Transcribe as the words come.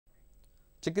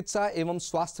चिकित्सा एवं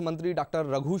स्वास्थ्य मंत्री डॉक्टर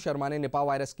रघु शर्मा ने निपाह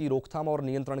वायरस की रोकथाम और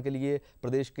नियंत्रण के लिए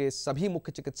प्रदेश के सभी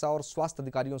मुख्य चिकित्सा और स्वास्थ्य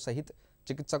अधिकारियों सहित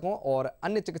चिकित्सकों और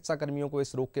अन्य चिकित्सा कर्मियों को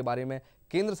इस रोग के बारे में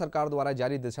केंद्र सरकार द्वारा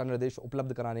जारी दिशा निर्देश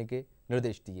उपलब्ध कराने के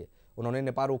निर्देश दिए। उन्होंने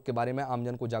निपाह रोग के बारे में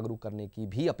आमजन को जागरूक करने की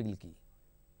भी अपील की।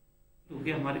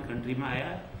 क्योंकि हमारी कंट्री में आया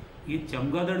है, ये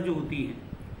चमगादड़ जो होती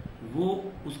है वो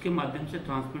उसके माध्यम से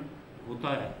ट्रांसमिट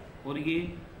होता है और ये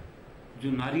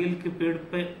जो नारियल के पेड़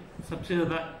पे सबसे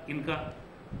ज़्यादा इनका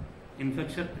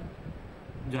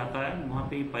इन्फेक्शन जाता है, वहाँ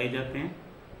पे ही पाए जाते हैं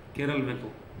केरल में।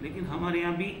 तो लेकिन हमारे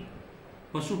यहाँ भी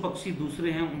पशु पक्षी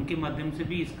दूसरे हैं, उनके माध्यम से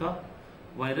भी इसका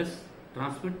वायरस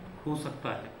ट्रांसमिट हो सकता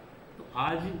है। तो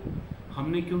आज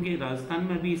हमने, क्योंकि राजस्थान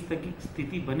में अभी इस तरह की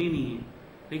स्थिति बनी नहीं है,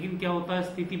 लेकिन क्या होता है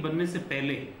स्थिति बनने से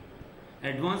पहले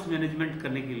एडवांस मैनेजमेंट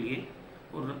करने के लिए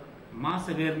और मास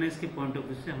अवेयरनेस के पॉइंट ऑफ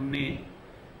व्यू से हमने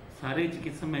सारे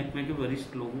चिकित्सा महकमे के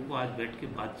वरिष्ठ लोगों को आज बैठ के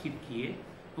बातचीत की है।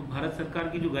 तो भारत सरकार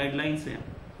की जो गाइडलाइंस हैं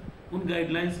उन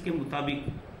गाइडलाइंस के मुताबिक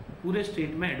पूरे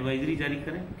स्टेट में एडवाइजरी जारी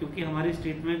करें, क्योंकि हमारे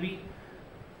स्टेट में भी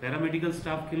पैरामेडिकल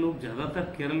स्टाफ के लोग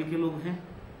ज़्यादातर केरल के लोग हैं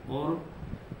और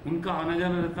उनका आना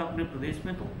जाना रहता अपने प्रदेश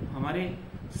में। तो हमारे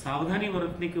सावधानी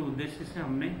बरतने के उद्देश्य से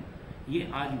हमने ये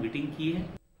आज मीटिंग की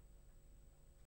है।